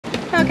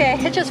Okay,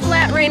 it's just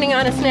flat raining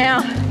on us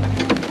now.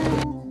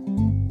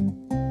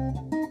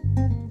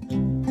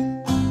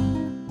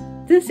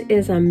 This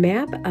is a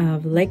map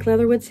of Lake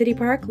Leatherwood City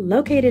Park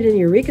located in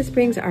Eureka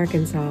Springs,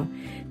 Arkansas.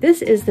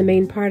 This is the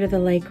main part of the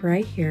lake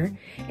right here,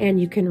 and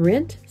you can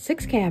rent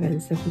 6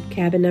 cabins. The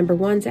cabin number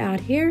 1's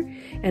out here,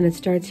 and it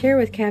starts here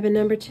with cabin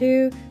number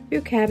 2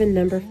 through cabin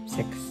number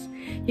 6.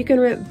 You can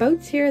rent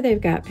boats here. They've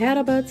got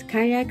paddle boats,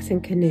 kayaks,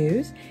 and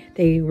canoes.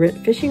 They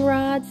rent fishing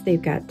rods.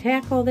 They've got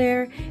tackle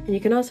there, and you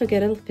can also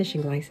get a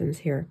fishing license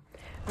here.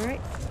 All right.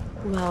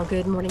 Well,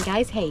 good morning,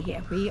 guys.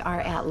 Hey, we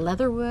are at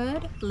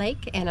Leatherwood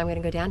Lake, and I'm going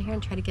to go down here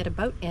and try to get a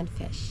boat and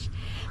fish.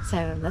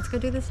 So let's go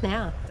do this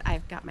now.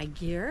 I've got my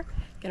gear.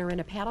 Going to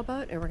rent a paddle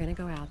boat, and we're going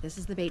to go out. This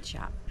is the bait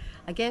shop.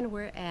 Again,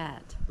 we're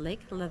at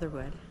Lake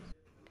Leatherwood.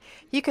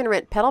 You can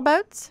rent pedal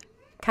boats,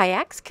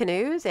 kayaks,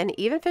 canoes, and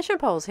even fishing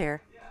poles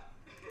here.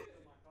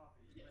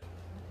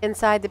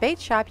 Inside the bait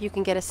shop, you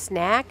can get a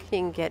snack, you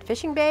can get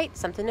fishing bait,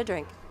 something to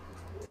drink.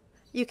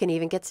 You can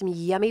even get some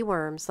yummy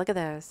worms. Look at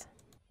those.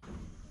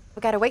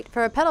 We've got to wait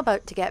for a pedal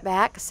boat to get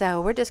back, so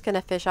we're just going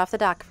to fish off the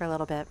dock for a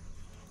little bit.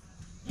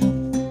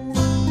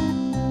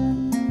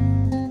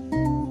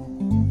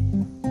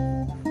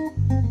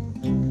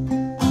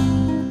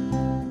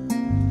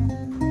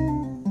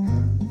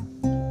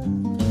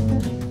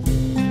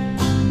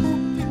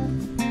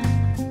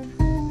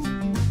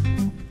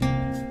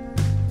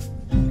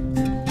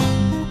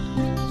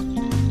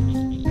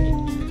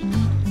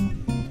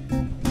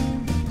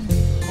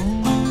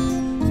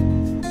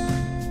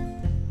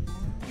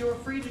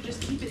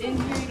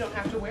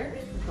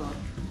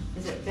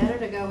 Is it better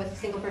to go with a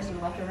single person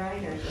left or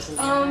right, or just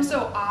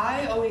so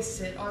I always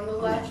sit on the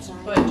left,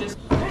 but just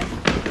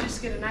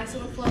get a nice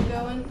little flow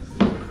going.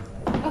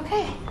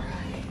 Okay.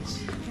 Right.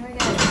 Here we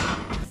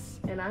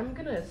go. And I'm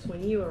gonna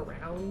swing you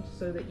around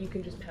so that you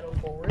can just pedal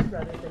forward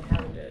rather than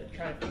having to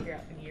try to figure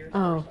out the gears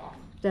first off.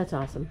 That's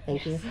awesome.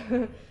 Thank you.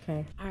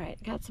 Okay. All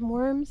right, got some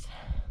worms.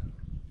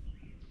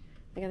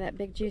 Look at that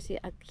big juicy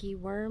key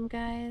worm,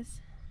 guys.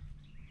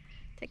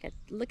 Take a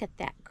look at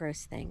that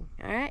gross thing.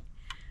 All right.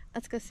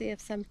 Let's go see if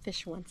some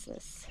fish wants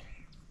this.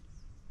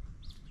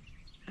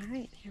 All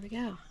right, here we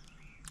go.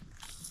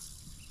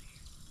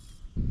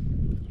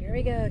 Here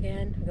we go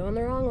again. I'm going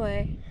the wrong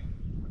way.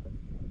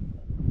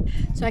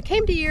 So I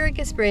came to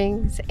Eureka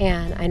Springs,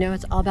 and I know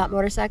it's all about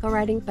motorcycle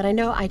riding, but I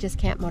know I just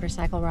can't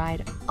motorcycle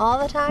ride all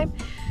the time.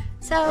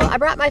 So I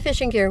brought my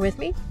fishing gear with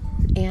me,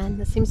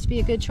 and this seems to be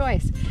a good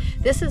choice.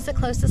 This is the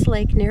closest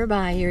lake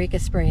nearby Eureka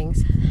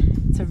Springs.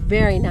 It's a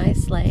very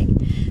nice lake.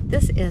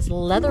 This is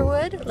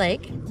Leatherwood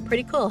Lake.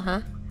 Pretty cool,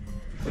 huh?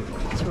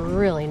 It's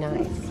really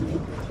nice.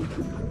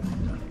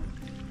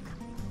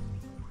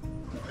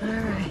 All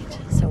right,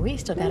 so we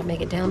still got to make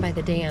it down by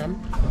the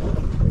dam.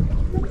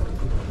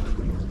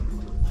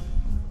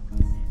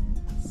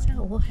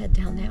 So we'll head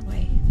down that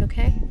way,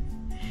 okay?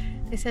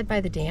 They said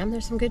by the dam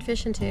there's some good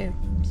fishing too,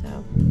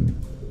 so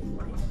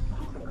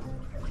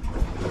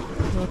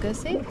we'll go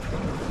see.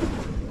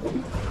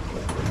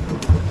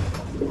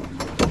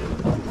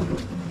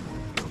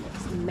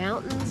 Some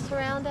mountains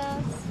surround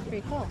us.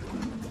 Pretty cool.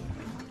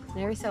 And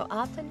every so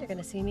often you're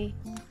gonna see me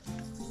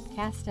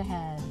cast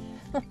ahead.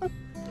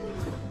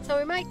 So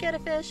we might get a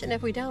fish, and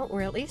if we don't,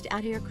 we're at least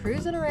out here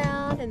cruising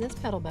around in this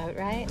pedal boat,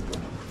 right?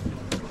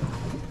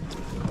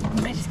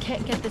 I just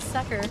can't get this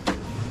sucker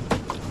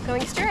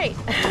going straight.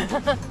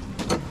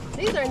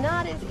 These are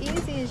not as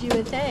easy as you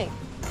would think.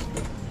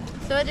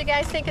 So what did you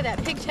guys think of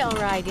that pigtail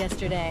ride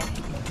yesterday?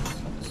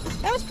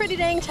 That was pretty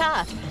dang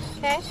tough,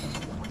 okay?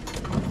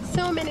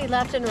 So many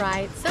left and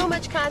right, so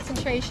much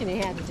concentration you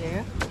had to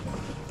do.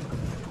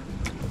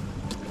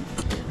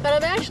 But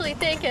I'm actually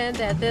thinking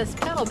that this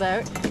pedal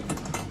boat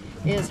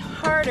is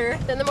harder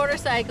than the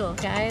motorcycle,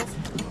 guys.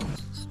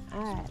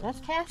 All right, let's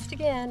cast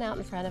again out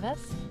in front of us.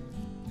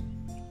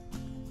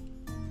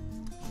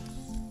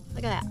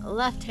 Look at that,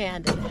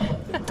 left-handed.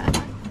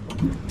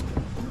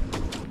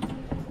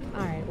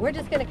 All right, we're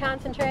just gonna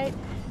concentrate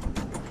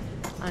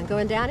on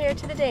going down here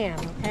to the dam,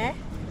 okay?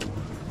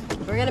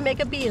 We're gonna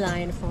make a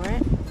beeline for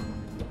it.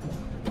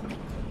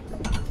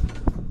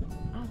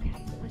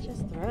 Okay, let's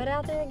just throw it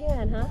out there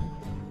again, huh?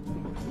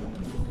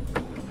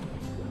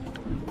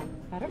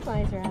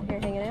 Butterflies are out here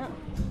hanging out.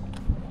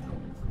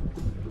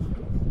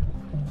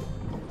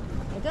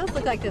 It does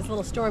look like there's a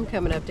little storm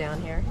coming up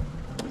down here.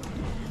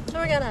 So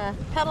we're gonna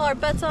pedal our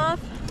butts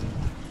off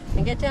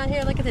and get down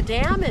here, look at the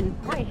dam,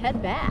 and probably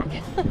head back.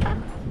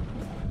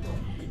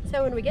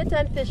 So when we get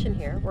done fishing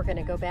here, we're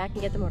gonna go back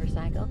and get the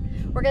motorcycle.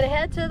 We're gonna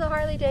head to the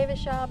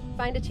Harley-Davidson shop,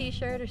 find a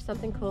t-shirt or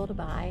something cool to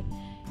buy,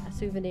 a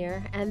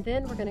souvenir, and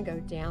then we're gonna go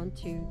down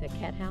to the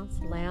Cat House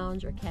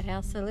Lounge or Cat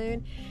House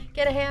Saloon,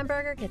 get a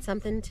hamburger, get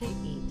something to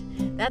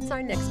eat. That's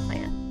our next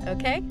plan,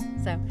 okay?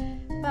 So,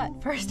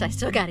 but first I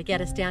still gotta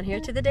get us down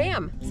here to the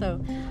dam. So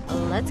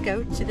let's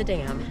go to the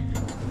dam.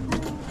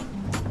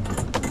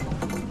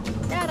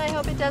 God, I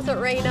hope it doesn't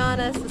rain on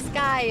us. The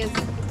sky is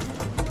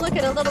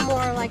looking a little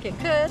more like it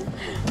could.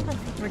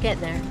 We're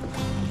getting there,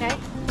 okay?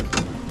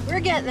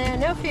 We're getting there,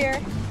 no fear.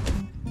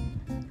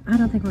 I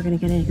don't think we're gonna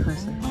get any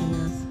closer than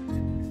this.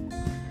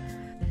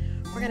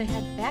 we're gonna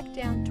head back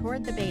down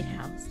toward the bait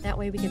house. That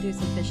way we can do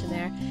some fishing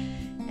there.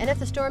 And if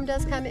the storm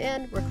does come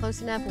in, we're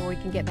close enough where we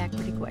can get back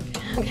pretty quick,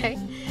 okay?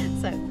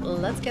 So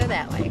let's go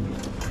that way.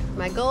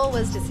 My goal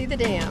was to see the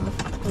dam.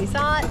 We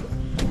saw it,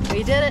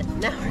 we did it,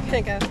 now we're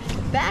gonna go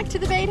back to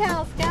the bait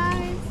house,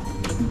 guys.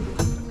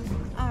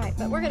 All right,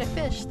 but we're gonna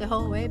fish the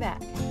whole way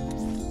back.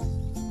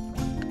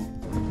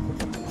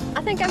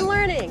 I think I'm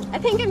learning. I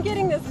think I'm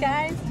getting this,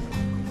 guys.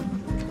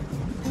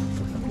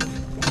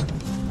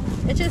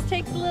 It just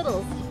takes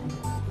littles.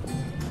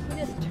 You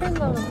just turn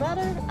the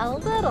rudder a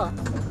little.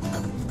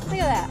 Look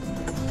at that.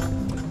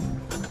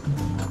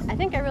 I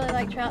think I really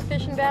like trout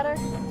fishing better.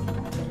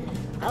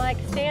 I like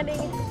standing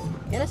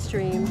in a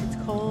stream, it's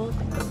cold,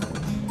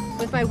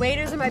 with my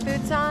waders and my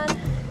boots on,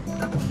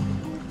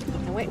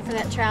 and waiting for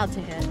that trout to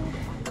hit.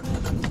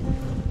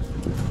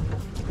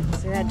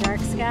 See that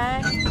dark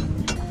sky?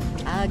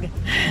 Ugh.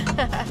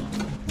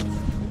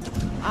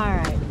 All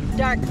right,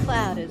 dark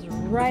cloud is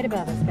right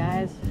above us,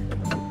 guys.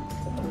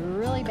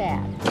 Really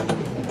bad.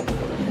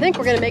 I think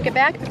we're gonna make it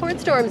back before it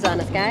storms on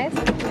us, guys.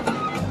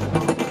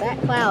 That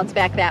cloud's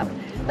back that way.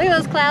 Look at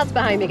those clouds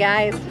behind me,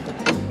 guys.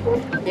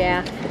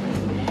 Yeah,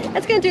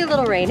 it's gonna do a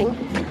little raining.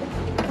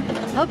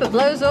 Hope it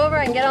blows over,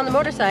 I can get on the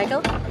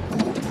motorcycle.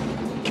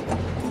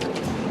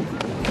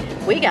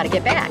 We gotta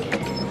get back.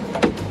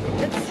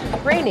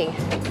 It's raining.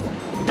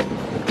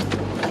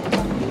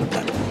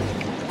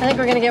 I think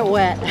we're gonna get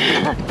wet.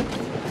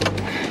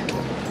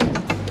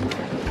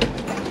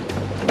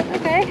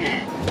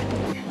 Okay.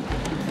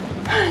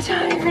 I'm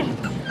tired.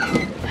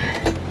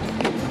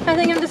 I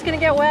think I'm just gonna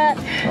get wet.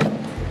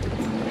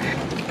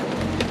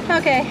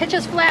 Okay, it's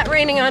just flat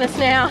raining on us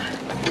now.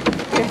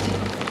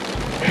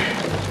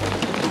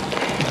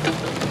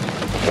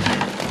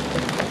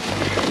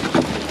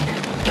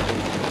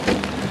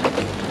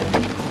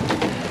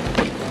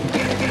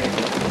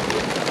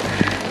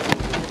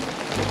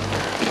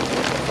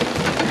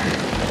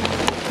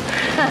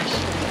 Gosh.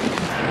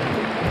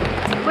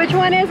 Which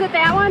one is it,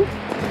 that one?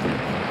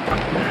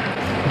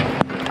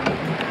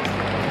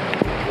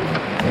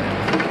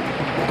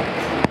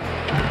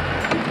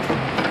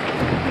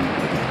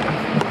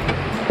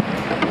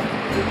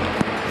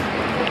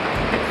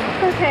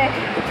 Okay.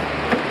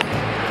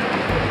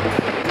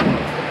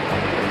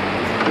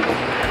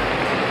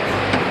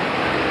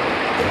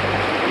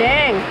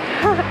 Dang.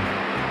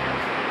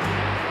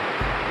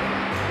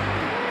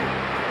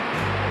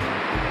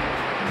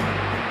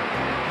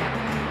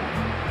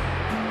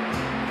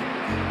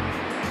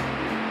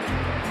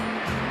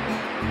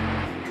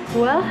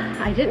 Well,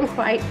 I didn't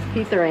quite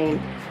beat the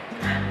rain.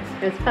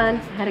 It was fun,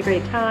 had a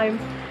great time.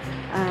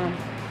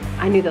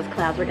 I knew those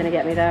clouds were gonna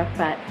get me though,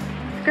 but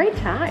it's a great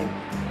time.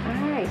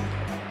 All right,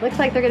 looks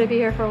like they're gonna be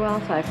here for a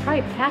while, so I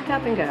probably pack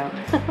up and go.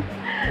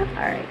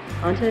 All right,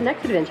 on to the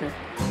next adventure.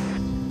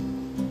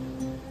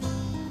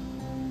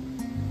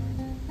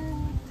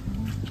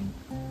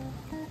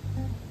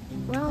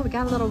 Well, we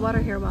got a little water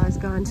here while I was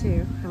gone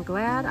too. I'm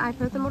glad I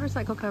put the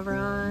motorcycle cover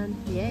on.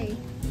 Yay.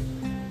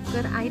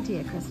 Good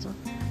idea, Crystal.